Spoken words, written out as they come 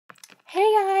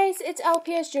it's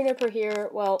LPS Juniper here.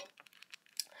 Well,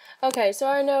 okay, so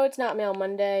I know it's not Mail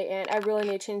Monday, and I really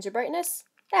need to change the brightness.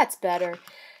 That's better.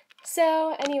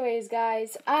 So, anyways,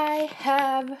 guys, I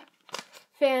have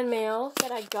fan mail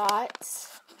that I got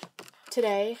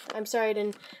today. I'm sorry I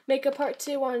didn't make a part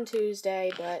 2 on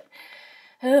Tuesday, but,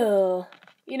 oh,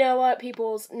 you know what,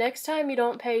 peoples? Next time you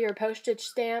don't pay your postage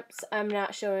stamps, I'm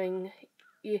not showing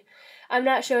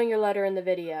your letter in the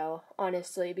video,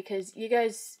 honestly, because you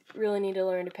guys really need to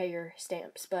learn to pay your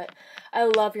stamps. But I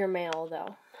love your mail,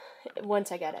 though,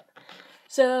 once I get it.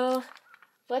 So,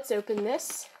 let's open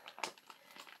this.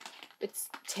 It's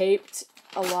taped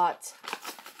a lot.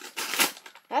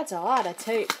 That's a lot of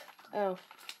tape. Oh,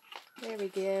 there we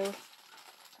go.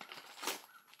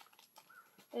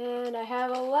 And I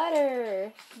have a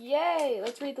letter. Yay!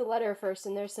 Let's read the letter first,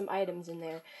 and there's some items in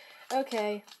there.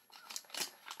 Okay.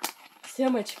 So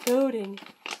much coding.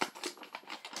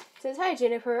 It says, "Hi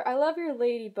Jennifer, I love your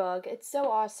ladybug. It's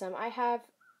so awesome. I have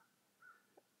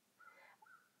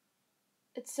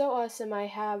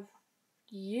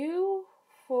you.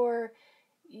 For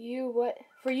you,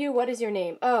 what is your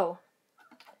name? Oh,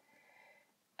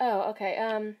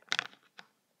 okay.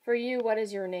 For you, what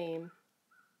is your name?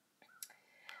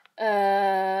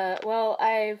 Well,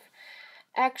 I've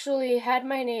actually had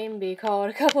my name be called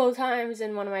a couple of times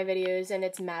in one of my videos, and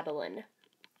it's Madeline.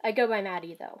 I go by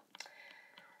Maddie, though.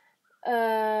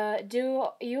 Do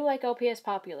you like LPS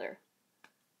Popular?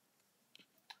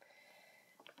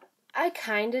 I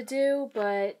kinda do,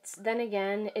 but then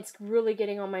again, it's really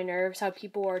getting on my nerves how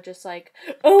people are just like,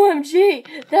 OMG,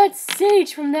 that's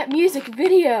Sage from that music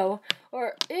video!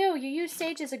 Or, ew, you use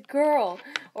Sage as a girl!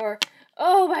 Or,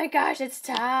 oh my gosh, it's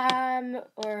Tom!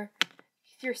 Or,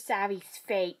 your savvy's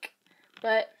fake.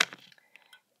 But,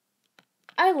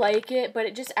 I like it, but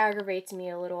it just aggravates me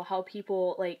a little how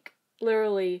people, like,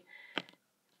 literally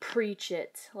preach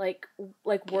it. Like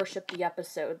worship the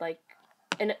episode, like,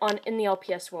 in the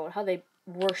LPS world, how they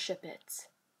worship it.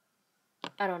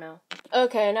 I don't know.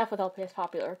 Okay, enough with LPS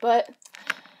Popular. But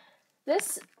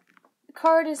this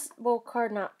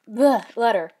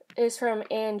letter is from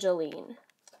Angeline.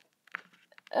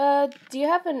 Do you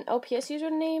have an LPS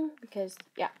username? Because,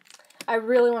 yeah, I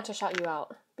really want to shout you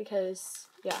out. Because,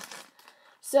 yeah.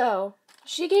 So,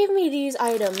 she gave me these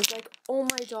items. Like, oh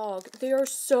my dog, they are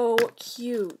so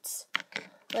cute.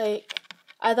 Like,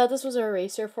 I thought this was an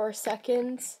eraser for a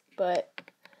second, but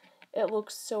it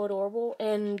looks so adorable.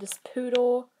 And this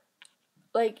poodle,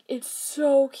 like, it's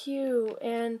so cute.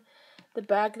 And the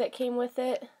bag that came with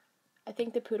it, I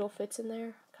think the poodle fits in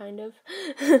there, kind of.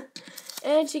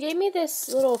 And she gave me this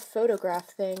little photograph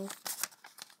thing.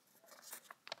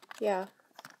 Yeah.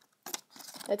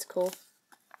 That's cool.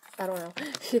 I don't know.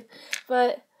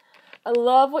 But I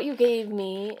love what you gave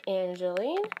me,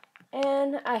 Angeline.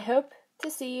 And I hope to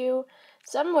see you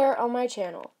somewhere on my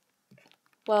channel.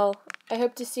 Well, I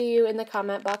hope to see you in the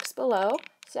comment box below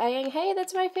saying, hey,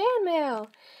 that's my fan mail.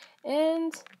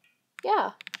 And,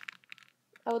 yeah,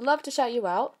 I would love to shout you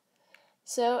out.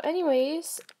 So,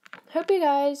 anyways, hope you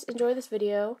guys enjoy this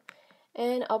video,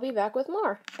 and I'll be back with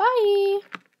more. Bye!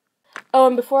 Oh,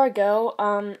 and before I go,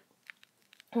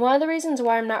 one of the reasons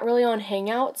why I'm not really on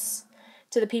Hangouts,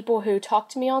 to the people who talk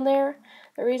to me on there,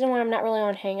 the reason why I'm not really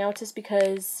on Hangouts is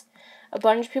because a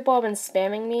bunch of people have been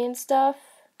spamming me and stuff,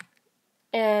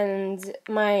 and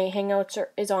my Hangouts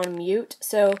is on mute,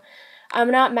 so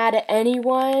I'm not mad at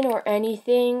anyone or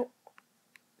anything,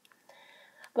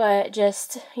 but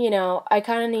just, you know, I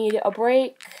kind of need a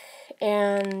break,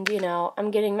 and, you know, I'm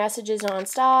getting messages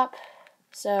nonstop,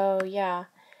 so, yeah.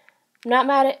 I'm not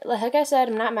mad at, like I said,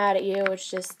 I'm not mad at you, it's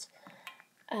just,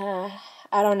 I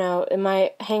don't know,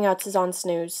 my Hangouts is on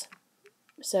snooze,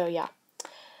 so, yeah.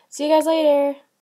 See you guys later!